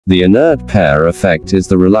The inert pair effect is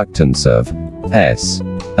the reluctance of s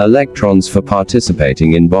electrons for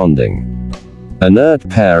participating in bonding. Inert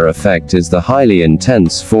pair effect is the highly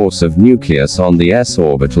intense force of nucleus on the s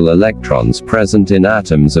orbital electrons present in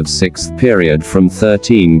atoms of 6th period from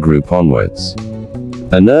 13 group onwards.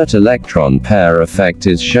 Inert electron pair effect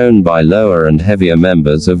is shown by lower and heavier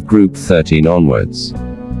members of group 13 onwards.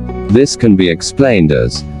 This can be explained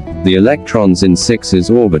as the electrons in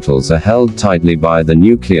 6's orbitals are held tightly by the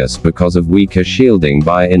nucleus because of weaker shielding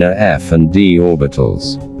by inner f and d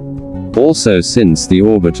orbitals. Also, since the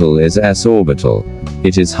orbital is s orbital,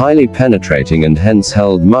 it is highly penetrating and hence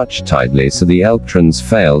held much tightly, so the electrons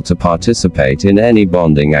fail to participate in any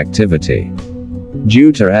bonding activity.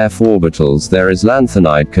 Due to f orbitals there is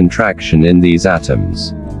lanthanide contraction in these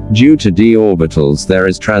atoms. Due to d orbitals there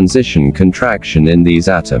is transition contraction in these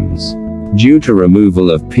atoms. Due to removal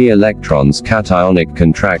of p electrons cationic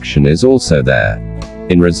contraction is also there.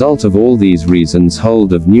 In result of all these reasons,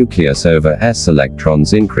 hold of nucleus over s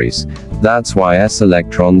electrons increase. That's why s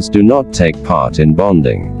electrons do not take part in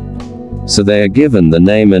bonding. So they are given the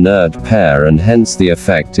name inert pair, and hence the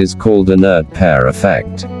effect is called inert pair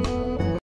effect.